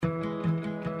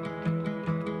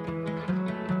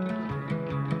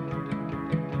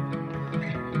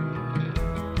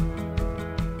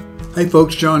Hey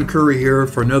folks, John Curry here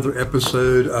for another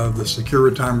episode of the Secure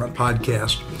Retirement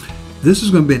Podcast. This is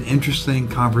going to be an interesting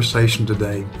conversation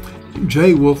today.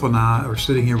 Jay Wolf and I are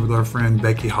sitting here with our friend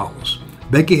Becky Hollis.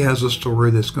 Becky has a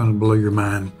story that's going to blow your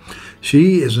mind.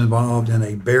 She is involved in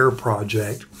a bear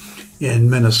project in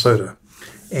Minnesota.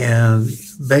 And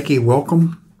Becky,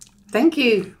 welcome. Thank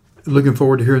you. Looking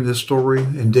forward to hearing this story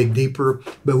and dig deeper.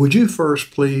 But would you first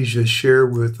please just share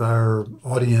with our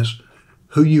audience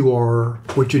who you are,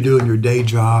 what you do in your day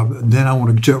job, and then I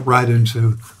want to jump right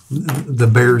into the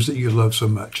bears that you love so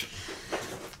much.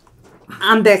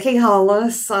 I'm Becky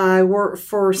Hollis. I work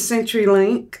for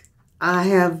CenturyLink. I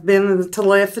have been in the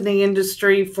telephony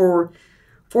industry for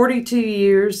 42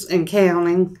 years and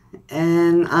counting,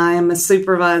 and I am a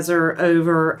supervisor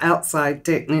over outside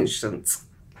technicians.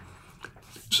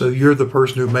 So you're the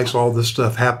person who makes all this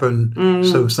stuff happen.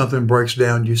 So if something breaks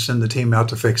down, you send the team out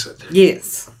to fix it.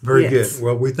 Yes. Very good.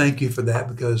 Well, we thank you for that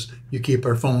because you keep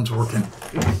our phones working.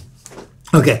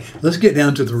 Okay, let's get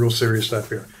down to the real serious stuff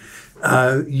here.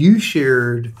 You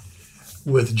shared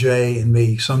with Jay and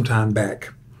me some time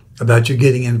back about you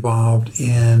getting involved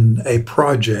in a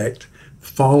project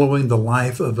following the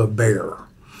life of a bear.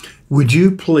 Would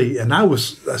you please, and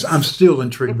I'm still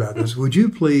intrigued about this, would you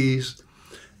please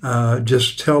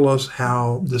just tell us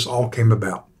how this all came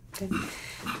about?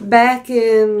 Back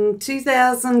in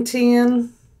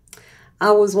 2010, I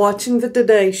was watching the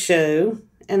Today Show,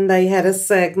 and they had a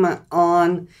segment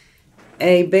on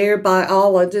a bear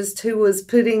biologist who was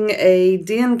putting a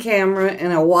den camera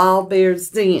in a wild bear's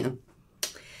den.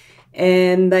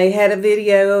 And they had a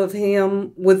video of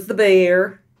him with the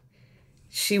bear.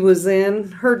 She was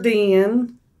in her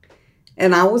den,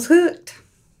 and I was hooked.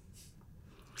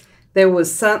 There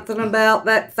was something about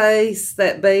that face,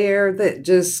 that bear, that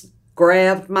just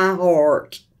grabbed my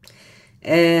heart.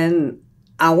 And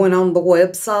I went on the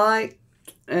website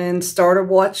and started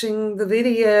watching the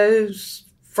videos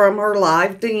from her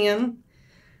live den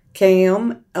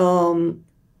cam.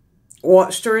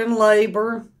 Watched her in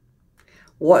labor.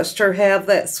 Watched her have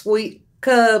that sweet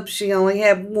cub. She only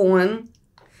had one.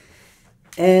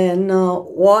 And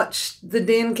watched the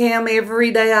den cam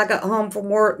every day I got home from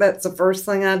work. That's the first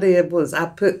thing I did was I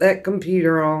put that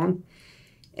computer on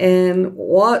and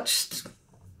watched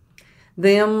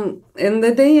them in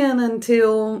the den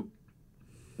until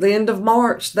the end of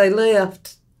March. They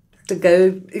left to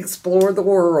go explore the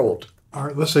world. All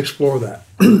right, let's explore that.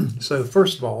 So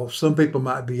first of all, some people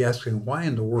might be asking, why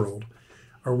in the world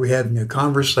are we having a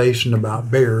conversation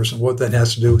about bears and what that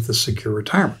has to do with the secure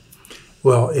retirement?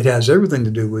 Well, it has everything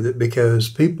to do with it because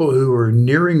people who are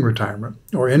nearing retirement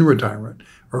or in retirement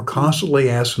are constantly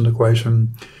asking the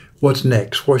question, what's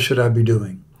next? What should I be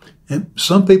doing? And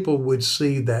some people would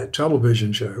see that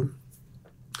television show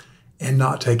and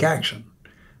not take action.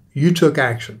 You took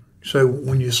action. So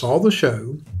when you saw the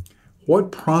show,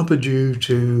 what prompted you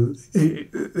to,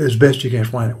 as best you can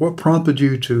explain it, what prompted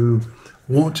you to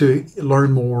want to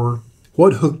learn more?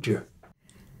 What hooked you?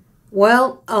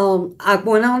 Well, I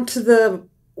went on to the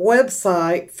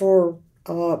website for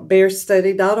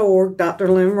bearstudy.org.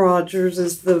 Dr. Lynn Rogers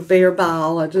is the bear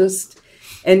biologist,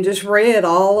 and just read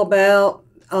all about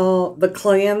the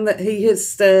clan that he has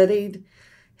studied.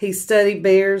 He studied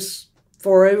bears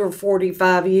for over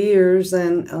 45 years,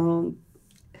 and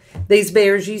these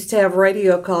bears used to have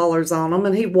radio collars on them,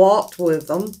 and he walked with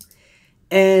them.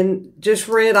 And just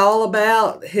read all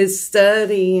about his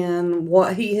study and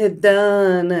what he had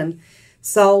done, and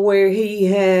saw where he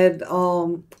had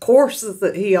courses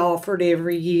that he offered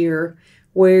every year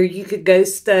where you could go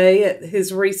stay at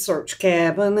his research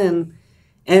cabin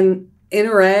and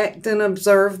interact and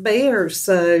observe bears.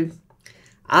 So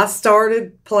I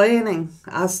started planning.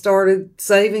 I started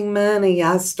saving money.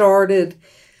 I started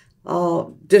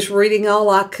just reading all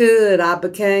I could. I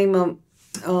became a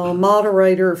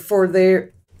moderator for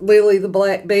their Lily the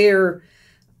Black Bear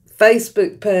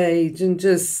Facebook page and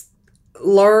just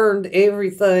learned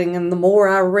everything. And the more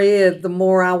I read, the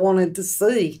more I wanted to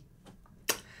see.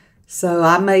 So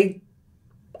I made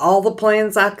all the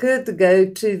plans I could to go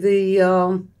to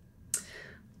the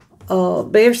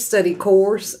bear study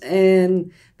course,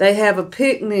 and they have a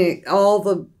picnic.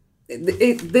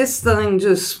 This thing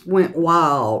just went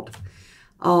wild.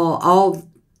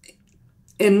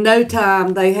 In no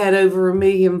time, they had over 1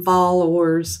 million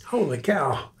followers. Holy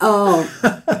cow.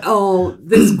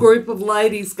 This group of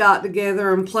ladies got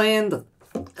together and planned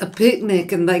a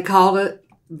picnic, and they called it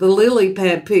the Lily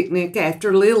Pad Picnic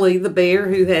after Lily, the bear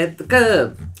who had the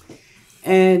cub.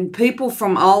 And people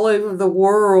from all over the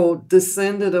world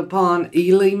descended upon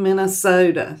Ely,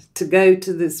 Minnesota to go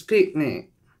to this picnic.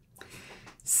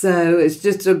 So it's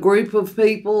just a group of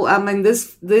people. I mean,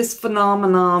 this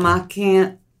phenomenon, I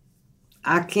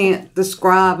can't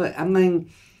describe it. I mean,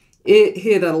 it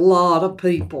hit a lot of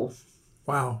people.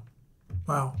 Wow.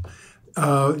 Wow.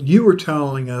 You were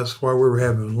telling us while we were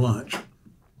having lunch,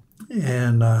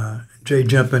 and Jay,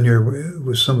 jump in here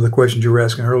with some of the questions you were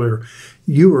asking earlier.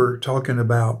 You were talking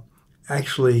about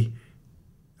actually,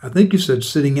 I think you said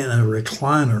sitting in a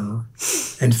recliner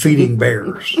and feeding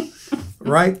bears,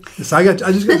 right? So I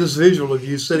just got this visual of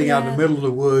you sitting out in the middle of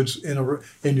the woods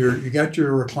you got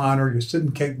your recliner, you're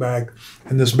sitting kicked back,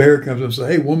 and this bear comes up and says,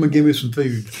 "Hey, woman, give me some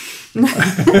food."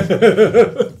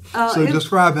 So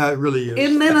describe how it really is.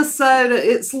 In Minnesota,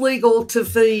 it's legal to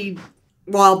feed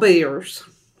wild bears.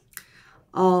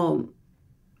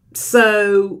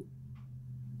 So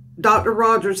Dr.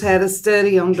 Rogers had a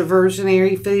study on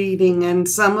diversionary feeding, and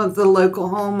some of the local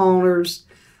homeowners,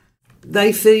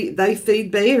 they feed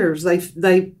bears.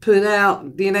 They put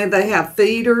out, they have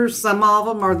feeders. Some of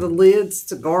them are the lids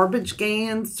to garbage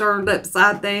cans turned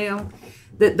upside down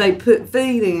that they put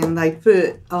feed in. They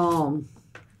put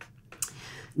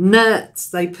nuts.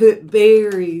 They put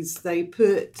berries. They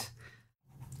put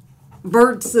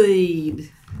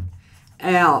birdseed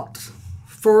out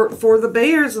for the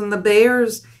bears, and the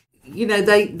bears,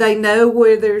 they know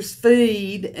where there's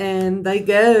feed, and they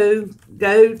go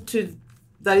to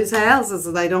those houses,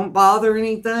 and they don't bother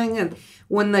anything. And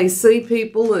when they see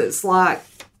people, it's like,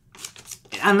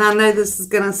 and I know this is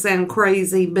going to sound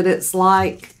crazy, but it's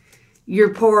like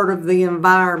you're part of the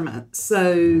environment.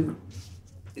 So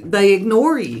they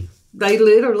ignore you. They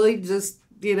literally just,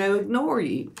 ignore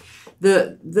you.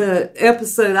 The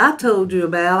episode I told you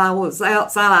about, I was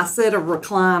outside. I said a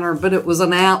recliner, but it was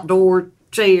an outdoor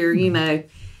chair,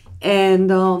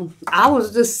 and I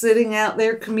was just sitting out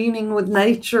there communing with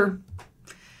nature,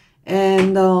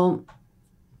 and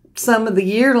some of the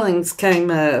yearlings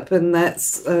came up, and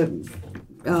that's a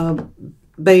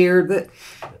bear that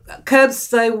cubs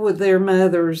stay with their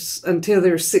mothers until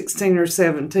they're 16 or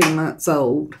 17 months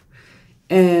old,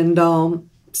 and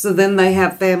so then they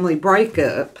have family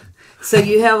breakup. So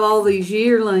you have all these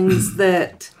yearlings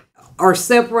that are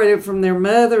separated from their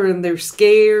mother, and they're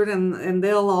scared, and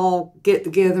they'll all get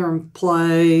together and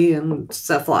play and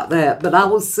stuff like that. But I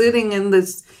was sitting in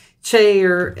this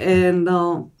chair, and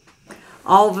all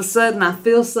of a sudden I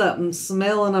feel something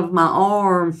smelling of my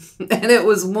arm, and it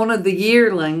was one of the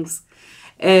yearlings.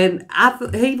 And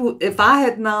if I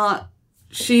had not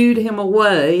shooed him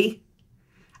away,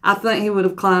 I think he would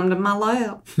have climbed in my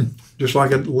lap. Just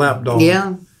like a lap dog.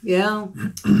 Yeah.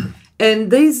 And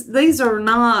these are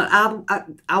not,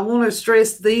 I want to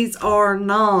stress, these are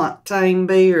not tame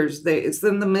bears. It's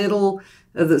in the middle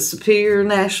of the Superior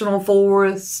National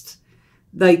Forest.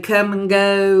 They come and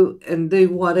go and do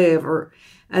whatever.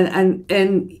 And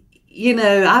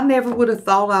I never would have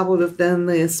thought I would have done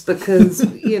this because,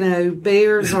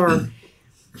 bears are,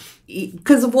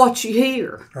 because of what you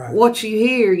hear. Right. What you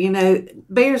hear,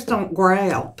 bears don't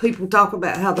growl. People talk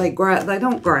about how they growl. They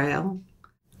don't growl.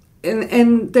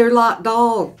 And they're like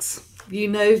dogs. You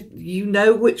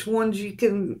know which ones you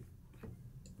can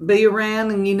be around,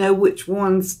 and you know which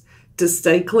ones to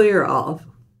stay clear of.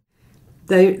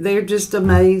 They're just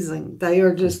amazing. They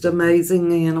are just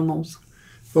amazing animals.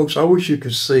 Folks, I wish you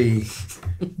could see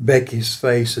Becky's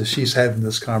face as she's having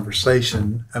this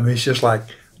conversation. I mean, it's just like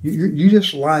you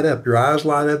just light up. Your eyes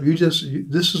light up. This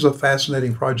is a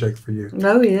fascinating project for you.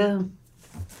 Oh yeah.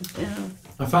 Yeah.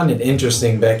 I find it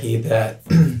interesting, Becky, that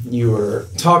you were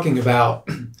talking about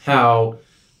how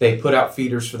they put out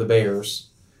feeders for the bears,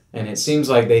 and it seems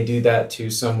like they do that to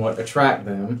somewhat attract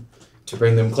them, to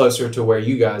bring them closer to where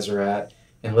you guys are at.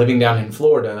 And living down in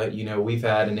Florida, we've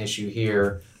had an issue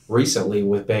here recently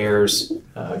with bears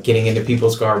getting into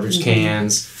people's garbage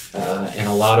cans, and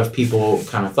a lot of people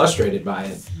kind of frustrated by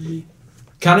it.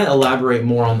 Kind of elaborate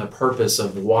more on the purpose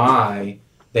of why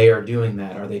they are doing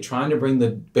that. Are they trying to bring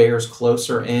the bears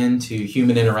closer into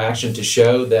human interaction to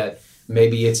show that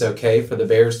maybe it's okay for the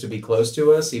bears to be close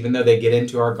to us, even though they get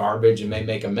into our garbage and may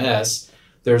make a mess?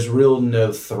 There's real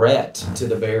no threat to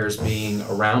the bears being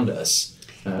around us.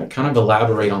 Kind of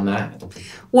elaborate on that.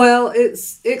 Well,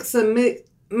 it's a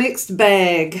mixed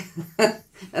bag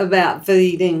about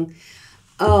feeding.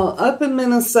 Up in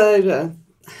Minnesota,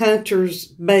 hunters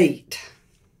bait.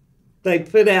 They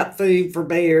put out food for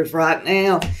bears right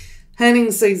now.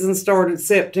 Hunting season started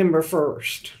September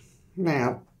 1st.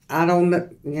 Now, I don't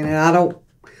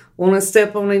want to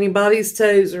step on anybody's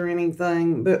toes or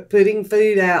anything, but putting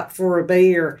food out for a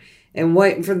bear and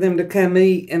waiting for them to come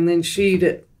eat and then shoot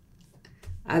it,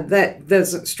 that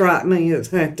doesn't strike me as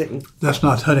hunting. That's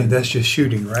not hunting. That's just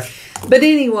shooting, right? But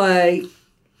anyway,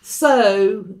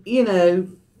 So, if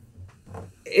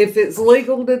it's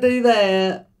legal to do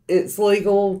that, it's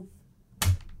legal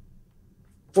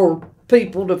for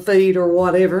people to feed or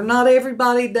whatever. Not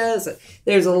everybody does it.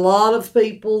 There's a lot of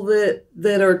people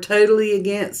that are totally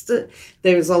against it.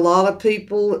 There's a lot of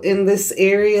people in this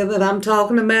area that I'm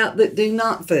talking about that do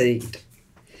not feed.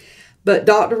 But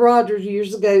Dr. Rogers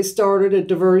years ago started a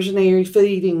diversionary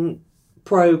feeding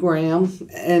program,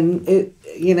 and it,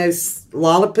 a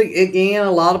lot of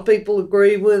people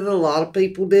agree with it, a lot of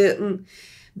people didn't.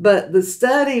 But the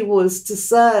study was to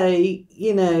say,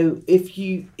 if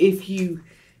you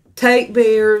take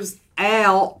bears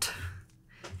out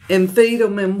and feed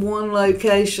them in one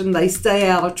location, they stay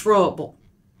out of trouble.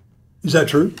 Is that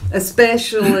true?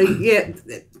 Especially,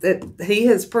 that he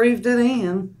has proved it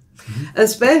in.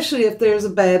 Especially if there's a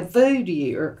bad food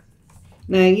year.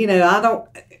 Now, I don't,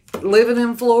 living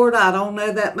in Florida, I don't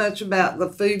know that much about the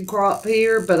food crop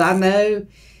here, but I know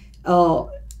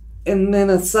in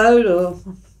Minnesota,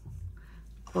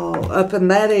 up in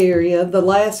that area, the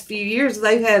last few years,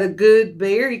 they've had a good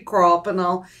berry crop and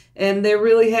all, and there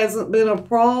really hasn't been a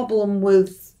problem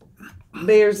with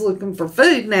bears looking for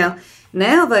food. Now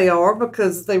they are,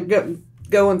 because they've got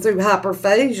going through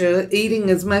hyperphagia, eating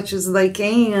as much as they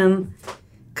can,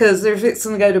 because they're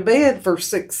fixing to go to bed for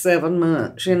 6-7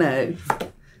 months,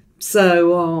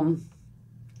 So,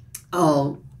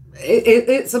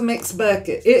 it's a mixed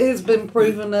bucket. It has been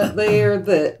proven up there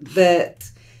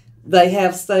that they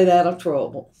have stayed out of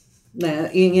trouble. Now,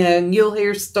 and you'll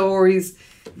hear stories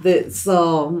that's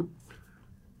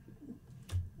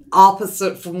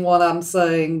opposite from what I'm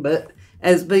saying, but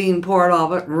as being part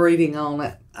of it and reading on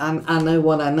it, I know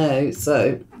what I know.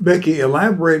 So, Becky,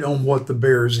 elaborate on what the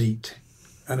bears eat.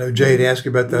 I know Jade asked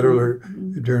you about that earlier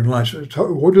during lunch.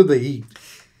 What do they eat?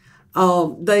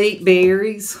 They eat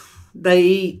berries. They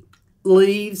eat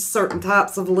leaves, certain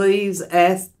types of leaves,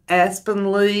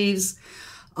 aspen leaves.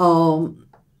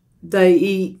 They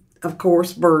eat, of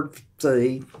course, bird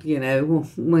seed.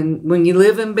 When you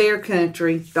live in bear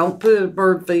country, don't put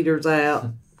bird feeders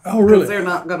out. Oh, really? Because they're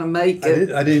not going to make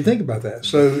it. I didn't think about that.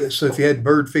 So if you had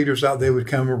bird feeders out, they would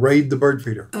come and raid the bird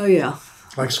feeder. Oh, yeah.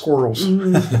 Like squirrels.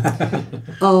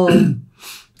 Mm-hmm.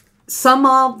 Some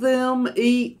of them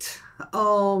eat,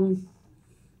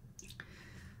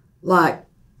 like,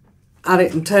 I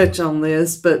didn't touch on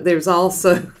this, but there's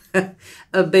also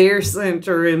a bear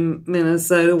center in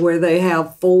Minnesota where they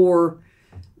have 4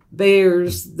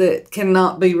 bears that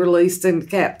cannot be released into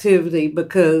captivity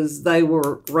because they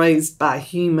were raised by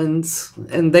humans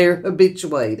and they're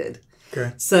habituated.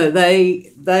 Okay. So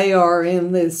they are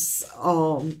in this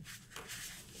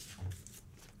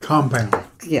compound.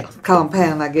 Yeah,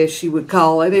 compound, I guess you would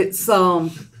call it. It's a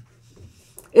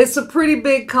pretty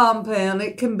big compound.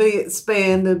 It can be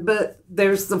expanded, but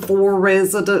there's the 4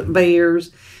 resident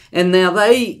bears, and now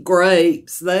they eat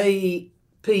grapes, they eat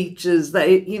peaches,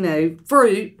 they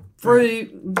fruit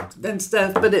and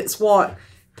stuff, but it's what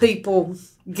people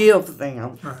give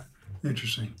them. Right.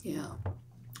 Interesting. Yeah.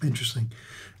 Interesting.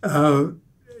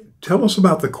 Tell us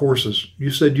about the courses. You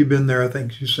said you've been there, I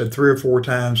think you said 3 or 4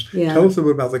 times. Yeah. Tell us a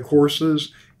bit about the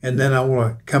courses, and then I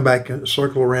want to come back and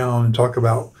circle around and talk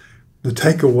about the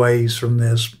takeaways from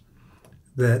this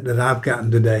that I've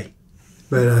gotten today.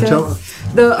 But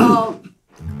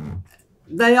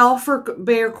they offer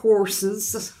bear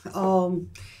courses.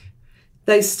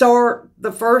 They start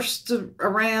the first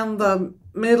around the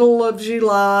middle of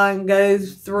July and go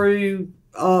through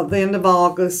the end of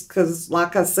August, because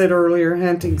like I said earlier,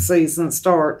 hunting season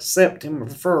starts September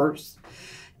 1st.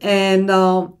 And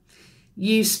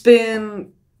you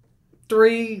spend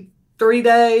 3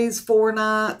 days, 4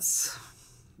 nights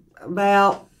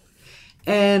about,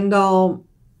 and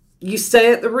you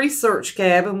stay at the research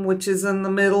cabin, which is in the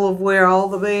middle of where all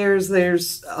the bears,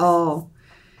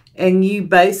 and you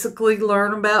basically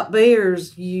learn about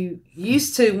bears. You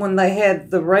used to, when they had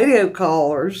the radio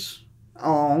collars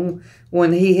on,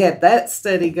 when he had that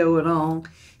study going on,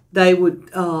 they would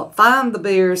find the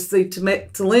bears through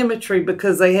telemetry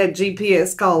because they had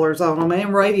GPS collars on them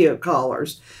and radio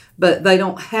collars. But they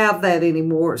don't have that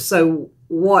anymore. So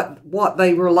what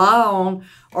they rely on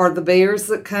are the bears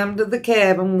that come to the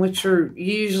cabin, which are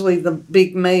usually the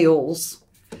big males.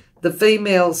 The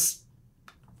females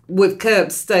with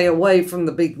cubs stay away from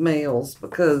the big males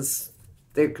because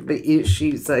there could be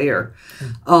issues there.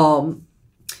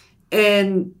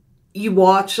 And you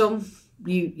watch them.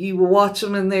 You watch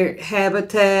them in their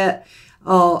habitat.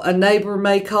 A neighbor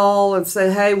may call and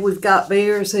say, hey, we've got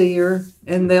bears here.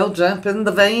 And they'll jump in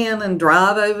the van and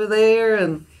drive over there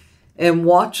and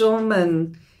watch them.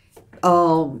 And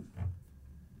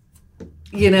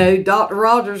Dr.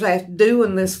 Rogers, after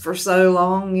doing this for so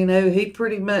long, he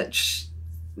pretty much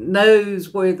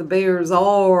knows where the bears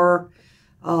are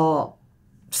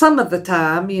some of the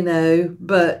time,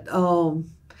 but,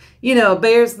 a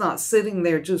bear's not sitting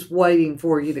there just waiting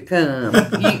for you to come.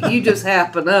 You just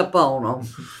happen up on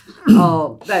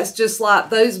them. That's just like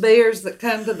those bears that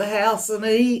come to the house and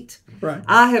eat. Right.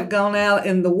 I have gone out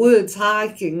in the woods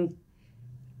hiking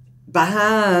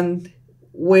behind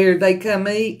where they come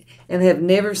eat and have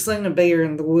never seen a bear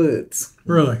in the woods.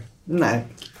 Really? No.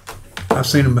 I've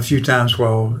seen them a few times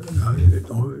while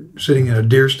sitting in a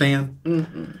deer stand.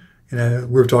 Mm-hmm.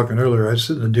 We were talking earlier. I'd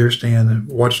sit in a deer stand and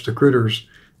watch the critters,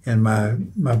 and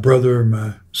my brother and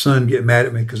my son get mad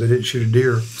at me because I didn't shoot a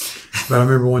deer. But I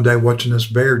remember one day watching this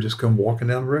bear just come walking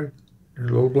down the road. There's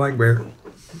a little black bear.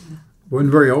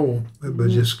 Wasn't very old, but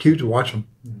just cute to watch them.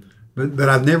 But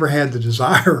I've never had the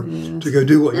desire to go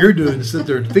do what you're doing, to sit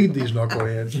there and feed these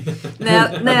knuckleheads. Now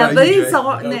these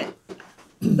are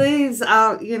these.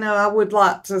 I would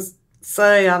like to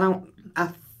say I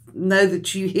know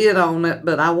that you hit on it,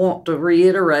 but I want to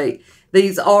reiterate: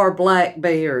 these are black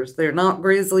bears. They're not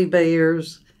grizzly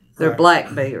bears. They're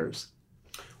black bears.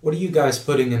 What are you guys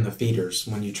putting in the feeders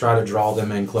when you try to draw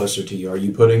them in closer to you? Are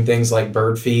you putting things like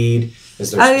bird feed?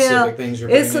 Is there specific things you're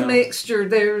putting It's a out? mixture.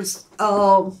 There's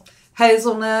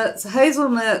hazelnuts.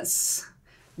 Hazelnuts,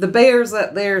 the bears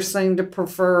up there seem to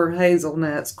prefer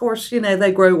hazelnuts. Of course,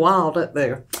 they grow wild up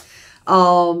there.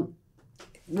 We'll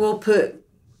put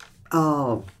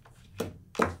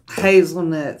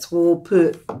hazelnuts. We'll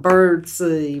put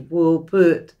birdseed. We'll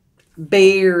put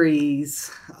berries.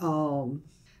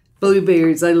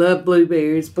 Blueberries. They love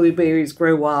blueberries. Blueberries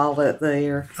grow wild up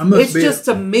there. It's just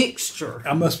a mixture.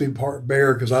 I must be part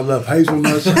bear because I love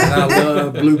hazelnuts and I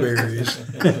love blueberries.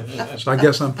 So I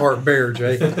guess I'm part bear,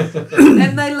 Jay.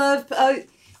 And they love.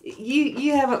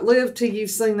 You haven't lived till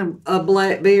you've seen a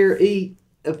black bear eat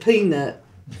a peanut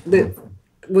in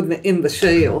the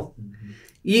shell.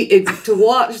 To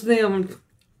watch them,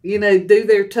 do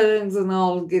their tongues and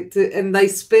all, and they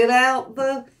spit out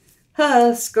the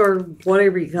husk or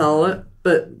whatever you call it,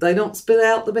 but they don't spit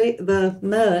out the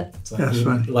nut.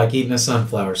 It's like eating a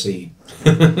sunflower seed.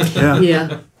 Yeah.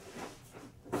 Yeah.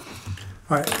 All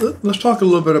right, let's talk a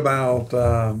little bit about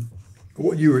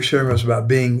what you were sharing with us about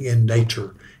being in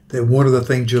nature. That one of the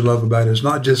things you love about it is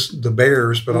not just the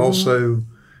bears, but also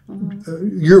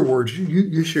your words.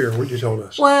 You share what you told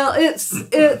us. Well,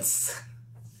 it's.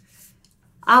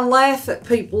 I laugh at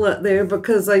people up there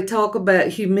because they talk about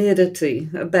humidity,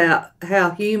 about how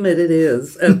humid it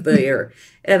is up there.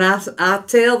 And I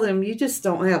tell them, you just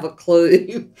don't have a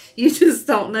clue. You just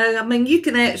don't know. I mean, you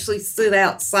can actually sit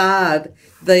outside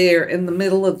there in the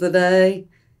middle of the day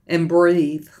and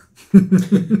breathe.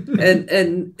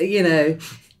 and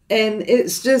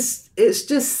it's just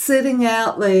sitting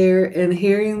out there and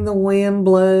hearing the wind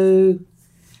blow.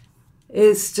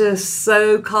 It's just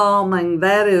so calming.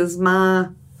 That is my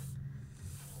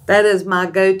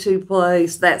go-to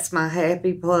place. That's my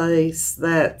happy place.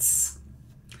 That's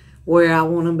where I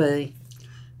want to be.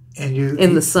 And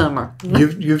in the summer.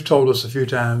 You've told us a few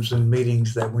times in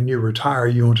meetings that when you retire,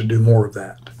 you want to do more of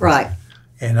that. Right.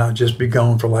 And not just be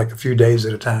gone for like a few days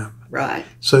at a time. Right.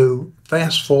 So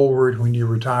fast forward when you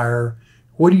retire,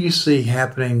 what do you see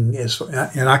happening?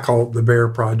 And I call it the Bear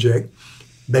Project.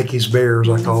 Becky's Bears,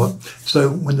 I call it. So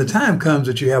when the time comes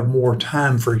that you have more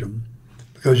time freedom,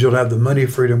 because you'll have the money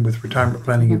freedom with retirement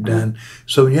planning you've done.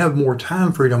 So when you have more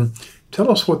time freedom, tell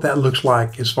us what that looks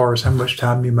like as far as how much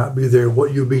time you might be there,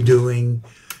 what you'll be doing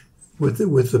with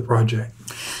the project.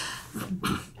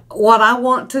 What I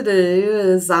want to do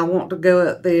is I want to go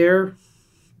up there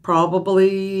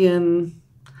probably in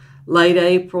late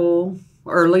April,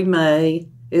 early May.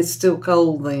 It's still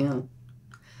cold then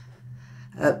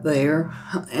up there,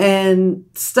 and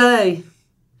stay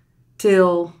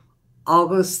till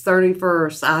August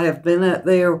 31st. I have been up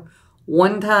there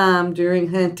one time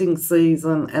during hunting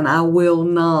season, and I will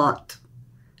not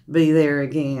be there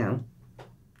again.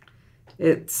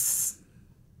 It's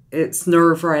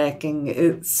nerve-wracking.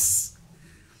 It's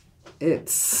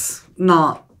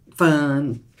not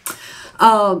fun.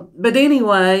 But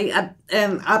anyway,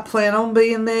 I plan on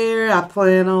being there. I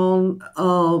plan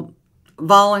on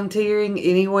volunteering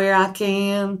anywhere I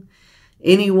can,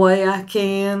 any way I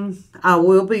can. I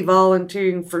will be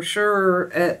volunteering for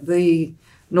sure at the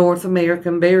North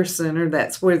American Bear Center.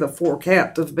 That's where the 4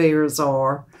 captive bears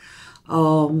are.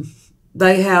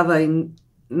 They have a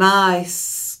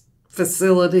nice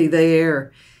facility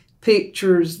there,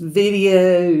 pictures,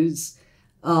 videos,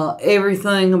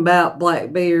 everything about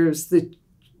black bears that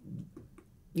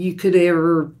you could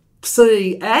ever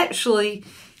see. Actually,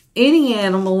 any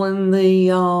animal in the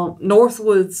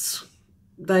Northwoods,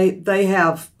 they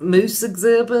have moose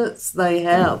exhibits. They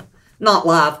have not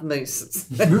live mooses,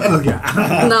 Okay.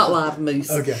 not live moose.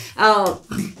 Okay.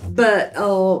 But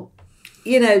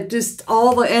just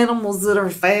all the animals that are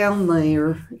found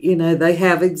there. They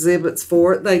have exhibits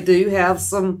for it. They do have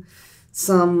some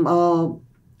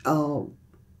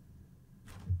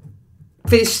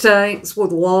fish tanks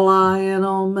with walleye in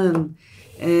them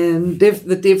and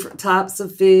the different types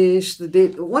of fish.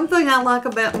 One thing I like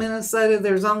about Minnesota,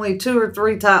 there's only 2 or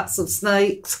 3 types of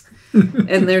snakes,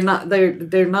 and they're not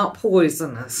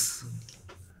poisonous.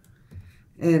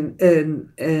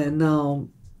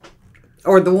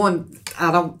 Or the one,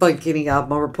 I don't think any of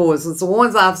them are poisonous. The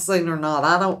ones I've seen are not.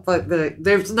 I don't think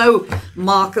there's no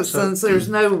moccasins, there's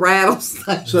no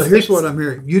rattlesnakes. So here's what I'm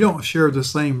hearing. You don't share the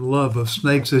same love of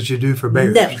snakes as you do for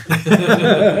bears. No.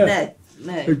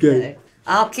 Okay. No.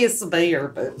 I'll kiss a bear,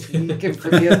 but you can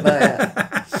forget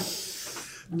that.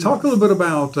 Talk a little bit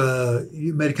about,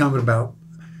 you made a comment about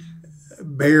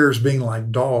bears being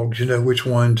like dogs, which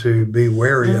one to be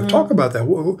wary of. Talk about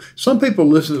that. Some people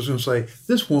listen to this and say,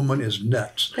 this woman is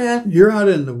nuts. Yeah. You're out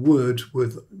in the woods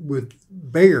with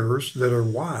bears that are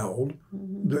wild.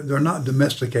 They're not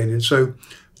domesticated. So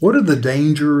what are the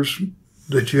dangers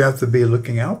that you have to be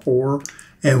looking out for?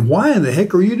 And why in the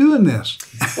heck are you doing this?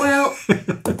 Well,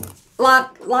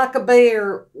 like a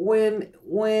bear,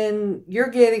 when you're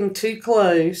getting too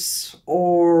close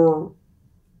or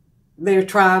they're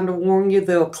trying to warn you,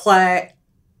 they'll clack.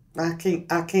 I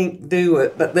can't do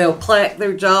it, but they'll clack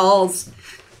their jaws,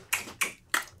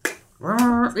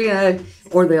 or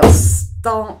they'll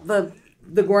stomp the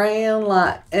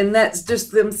ground and that's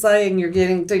just them saying you're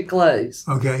getting too close.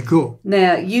 Okay, cool.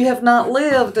 Now, you have not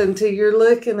lived until you're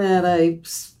looking at a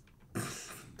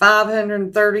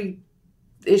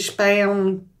 530-ish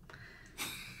pound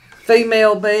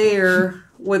female bear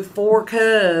with 4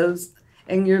 cubs,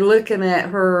 and you're looking at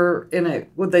her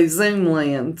with a zoom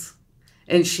lens,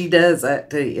 and she does that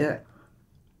to you.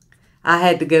 I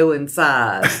had to go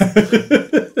inside.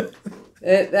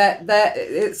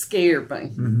 It scared me.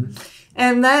 Mm-hmm.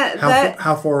 And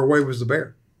how far away was the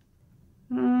bear?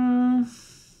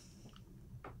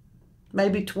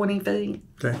 Maybe 20 feet.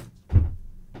 Okay.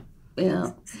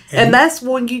 Yeah. And that's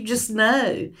when you just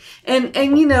know.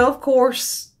 And of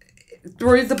course,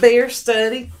 through the bear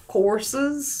study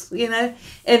courses,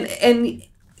 and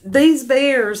these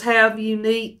bears have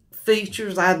unique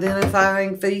features,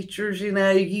 identifying features,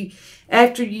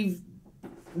 after you've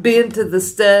been to the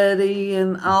study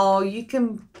and all, you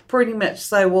can pretty much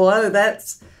say, well,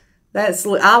 that's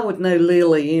I would know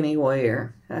Lily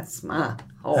anywhere. That's my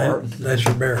heart. That's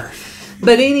your bear.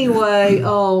 But anyway,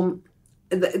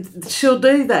 she'll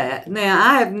do that. Now,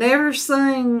 I have never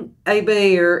seen a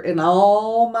bear in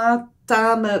all my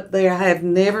time up there. I have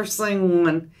never seen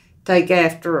one take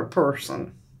after a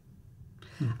person.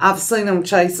 I've seen them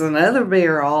chase another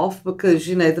bear off because,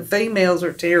 the females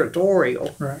are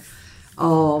territorial. Right.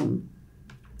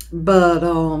 But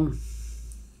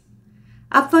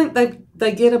I think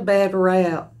they get a bad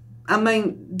rap. I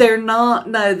mean, they're not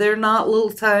little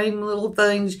tame little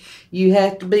things. You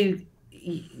have to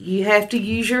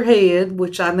use your head,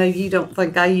 which I know you don't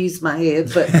think I use my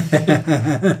head, but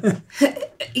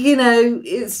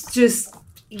it's just,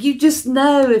 you just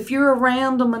know if you're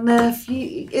around them enough,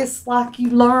 it's like you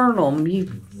learn them.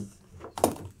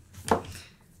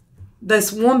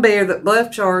 This one bear that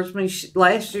bluff charged me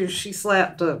last year, she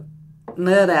slapped a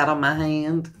nut out of my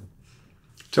hand.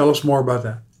 Tell us more about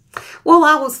that. Well,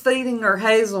 I was feeding her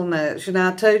hazelnuts, and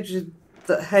I told you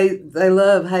that they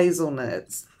love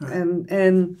hazelnuts. Right.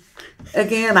 And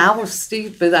again, I was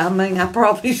stupid. I mean, I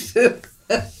probably should.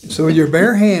 So with your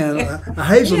bare hand, a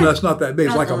hazelnut's not that big.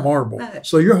 It's like a marble. No.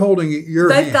 So you're holding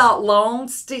your hand. They've got long,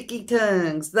 sticky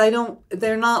tongues.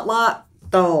 They're not like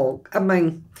dog. I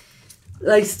mean,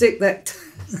 they stick that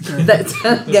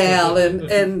tongue out and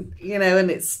and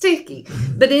it's sticky.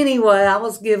 But anyway, I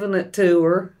was giving it to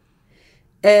her.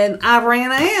 And I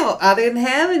ran out. I didn't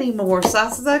have any more. So I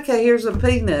said, okay, here's a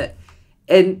peanut.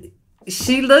 And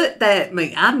she looked at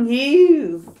me. I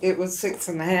knew it was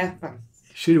 6.5.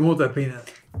 She didn't want that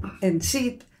peanut.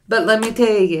 But let me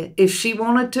tell you, if she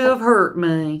wanted to have hurt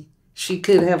me, she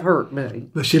could have hurt me.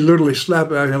 But she literally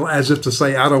slapped it out as if to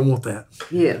say, I don't want that.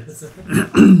 Yes.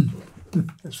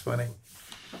 That's funny.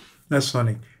 That's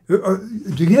funny.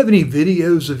 Do you have any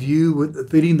videos of you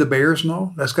feeding the bears and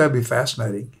all? That's got to be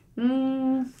fascinating.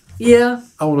 Yeah.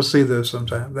 I want to see those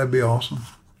sometime. That'd be awesome.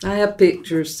 I have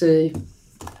pictures too.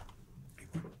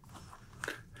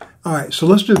 All right, so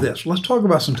let's do this. Let's talk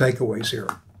about some takeaways here.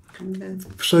 Okay.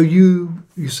 So you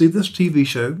see this TV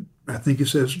show, I think it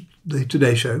says the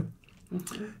Today Show.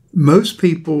 Most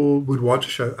people would watch a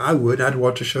show. I would. I'd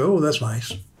watch a show. Oh, that's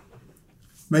nice.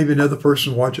 Maybe another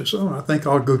person watches. Oh, I think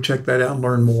I'll go check that out and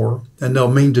learn more. And they'll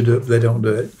mean to do it, but they don't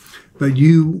do it. But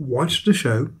you watched the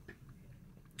show.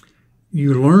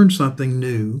 You learned something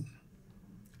new,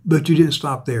 but you didn't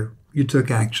stop there. You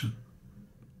took action.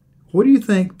 What do you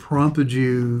think prompted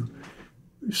you,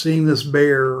 seeing this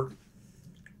bear,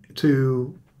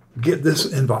 to get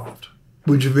this involved?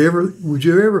 Would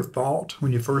you ever thought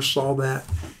when you first saw that?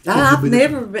 I've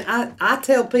never been. I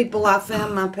tell people I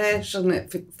found my passion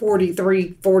at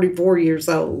 43, 44 years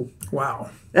old. Wow.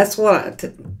 That's what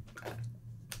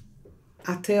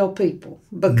I tell people,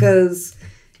 because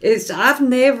I've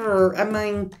never, I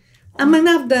mean,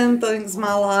 I've done things in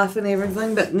my life and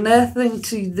everything, but nothing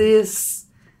to this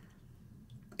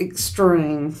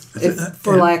extreme,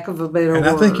 for lack of a better word. And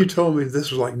I think you told me this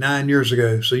was like 9 years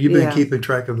ago, so you've been keeping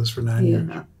track of this for 9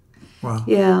 years. Wow.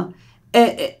 Yeah.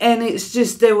 And it's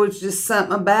just, there was just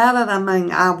something about it. I mean,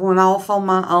 I went off on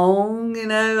my own,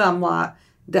 I'm like,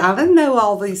 I didn't know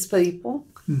all these people.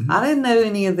 Mm-hmm. I didn't know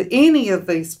any of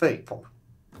these people.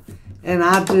 And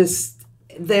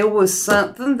there was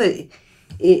something that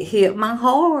it hit my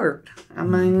heart. I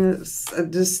mean, it's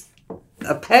just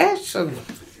a passion.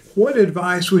 What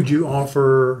advice would you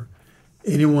offer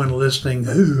anyone listening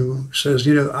who says,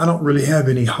 I don't really have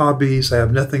any hobbies. I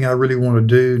have nothing I really want to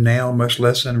do now, much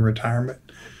less in retirement.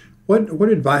 What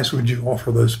advice would you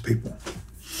offer those people?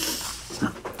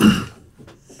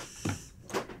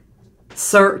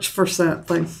 Search for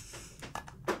something.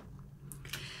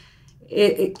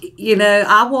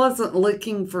 I wasn't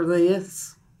looking for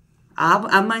this.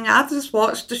 I just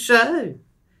watched the show.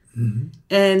 Mm-hmm.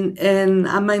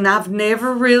 And I've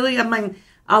never really, I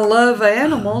love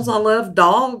animals, I love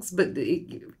dogs, but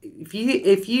if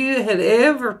you had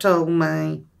ever told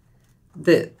me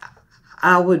that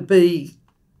I would be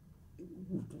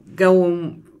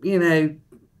going, to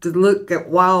look at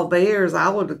wild bears, I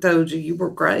would have told you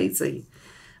were crazy.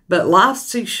 But life's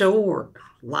too short.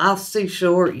 Life's too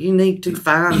short. You need to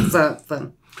find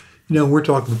something. We're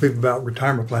talking to people about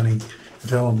retirement planning.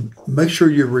 Tell them, make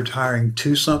sure you're retiring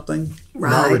to something,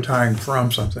 not retiring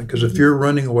from something. Because if you're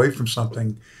running away from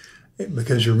something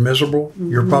because you're miserable,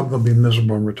 you're probably going to be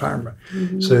miserable in retirement.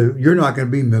 Mm-hmm. So you're not going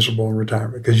to be miserable in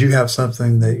retirement because you have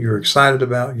something that you're excited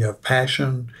about, you have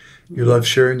passion, you love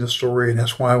sharing the story, and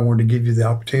that's why I wanted to give you the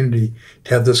opportunity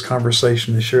to have this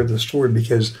conversation and share this story,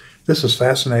 because this is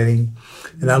fascinating,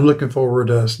 and I'm looking forward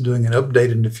to us doing an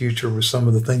update in the future with some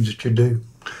of the things that you do.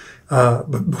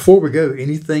 But before we go,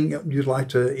 anything you'd like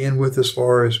to end with as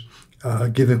far as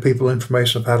giving people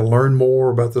information of how to learn more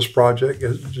about this project?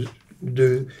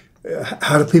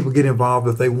 How do people get involved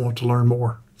if they want to learn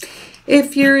more?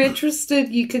 If you're interested,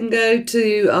 you can go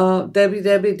to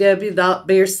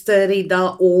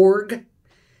www.bearstudy.org.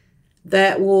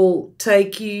 That will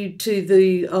take you to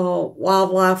the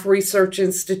Wildlife Research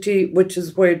Institute, which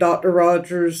is where Dr.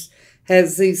 Rogers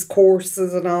has these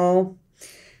courses and all.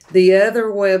 The other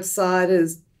website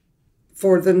is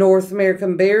for the North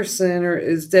American Bear Center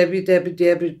is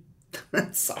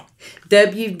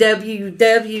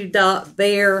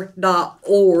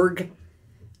www.bear.org.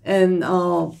 And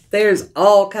there's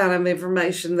all kind of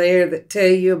information there that tell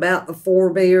you about the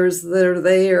 4 bears that are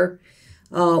there.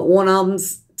 One of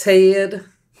them's Ted.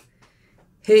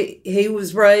 He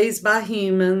was raised by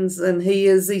humans, and he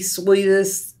is the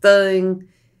sweetest thing.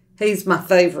 He's my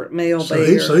favorite male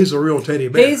bear. So he's a real teddy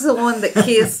bear. He's the one that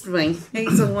kissed me.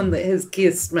 He's the one that has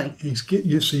kissed me. So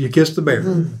you kissed the bear.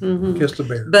 Mm-hmm. Kissed the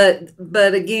bear.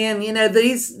 But again,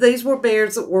 these were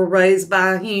bears that were raised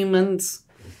by humans,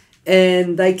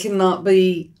 and they cannot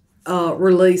be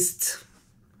released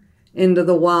into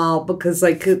the wild because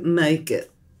they couldn't make it.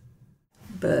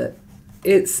 But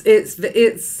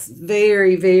it's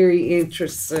very, very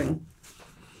interesting.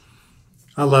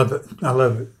 I love it.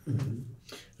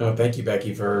 Oh, thank you,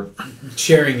 Becky, for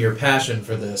sharing your passion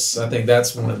for this. I think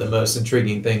that's one of the most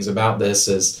intriguing things about this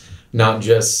is not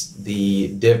just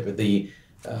the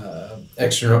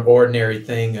extraordinary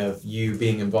thing of you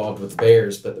being involved with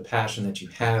bears, but the passion that you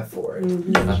have for it.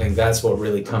 Mm-hmm. I think that's what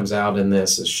really comes out in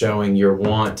this is showing your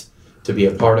want to be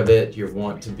a part of it, your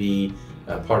want to be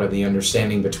a part of the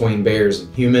understanding between bears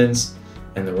and humans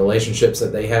and the relationships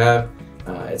that they have.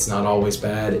 It's not always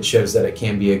bad. It shows that it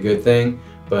can be a good thing.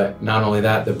 But not only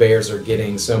that, the bears are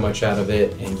getting so much out of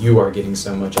it, and you are getting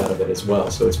so much out of it as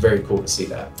well. So it's very cool to see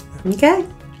that. Okay.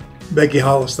 Becky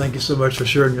Hollis, thank you so much for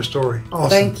sharing your story. Awesome.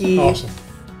 Thank you. Awesome.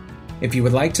 If you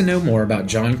would like to know more about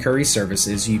John Curry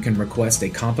services, you can request a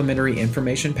complimentary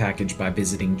information package by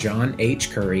visiting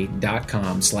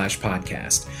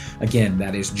johnhcurry.com/podcast. Again,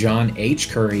 that is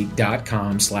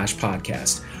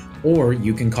johnhcurry.com/podcast. Or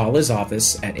you can call his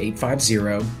office at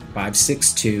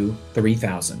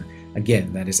 850-562-3000.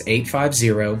 Again, that is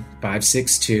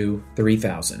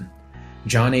 850-562-3000.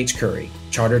 John H. Curry,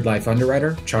 Chartered Life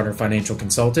Underwriter, Chartered Financial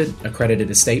Consultant, Accredited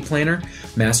Estate Planner,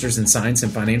 Masters in Science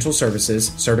and Financial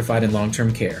Services, Certified in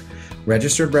Long-Term Care,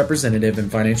 Registered Representative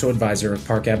and Financial Advisor of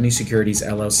Park Avenue Securities,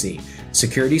 LLC.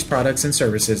 Securities products and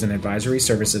services and advisory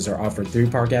services are offered through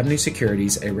Park Avenue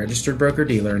Securities, a registered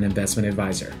broker-dealer and investment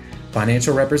advisor.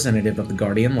 Financial Representative of the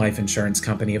Guardian Life Insurance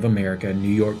Company of America, New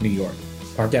York, New York.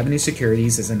 Park Avenue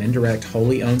Securities is an indirect,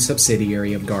 wholly owned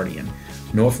subsidiary of Guardian.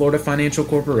 North Florida Financial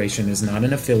Corporation is not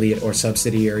an affiliate or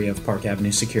subsidiary of Park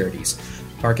Avenue Securities.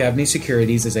 Park Avenue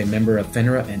Securities is a member of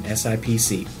FINRA and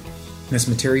SIPC. This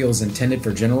material is intended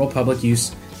for general public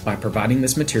use. By providing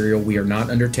this material, we are not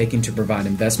undertaking to provide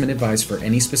investment advice for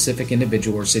any specific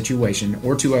individual or situation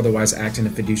or to otherwise act in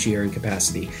a fiduciary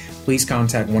capacity. Please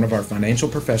contact one of our financial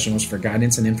professionals for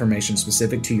guidance and information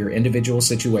specific to your individual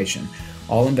situation.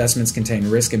 All investments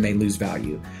contain risk and may lose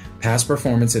value. Past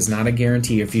performance is not a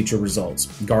guarantee of future results.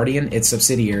 Guardian, its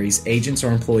subsidiaries, agents,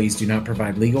 or employees do not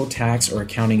provide legal, tax, or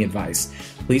accounting advice.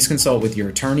 Please consult with your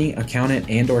attorney, accountant,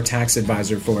 and/or tax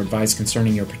advisor for advice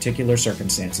concerning your particular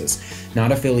circumstances.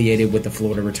 Not affiliated with the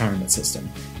Florida Retirement System.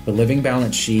 The Living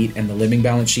Balance Sheet and the Living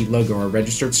Balance Sheet logo are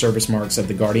registered service marks of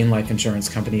the Guardian Life Insurance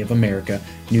Company of America,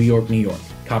 New York, New York.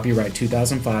 Copyright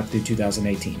 2005 through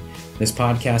 2018. This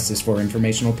podcast is for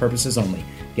informational purposes only.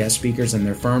 Guest speakers and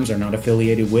their firms are not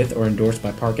affiliated with or endorsed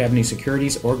by Park Avenue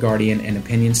Securities or Guardian, and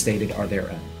opinions stated are their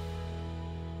own.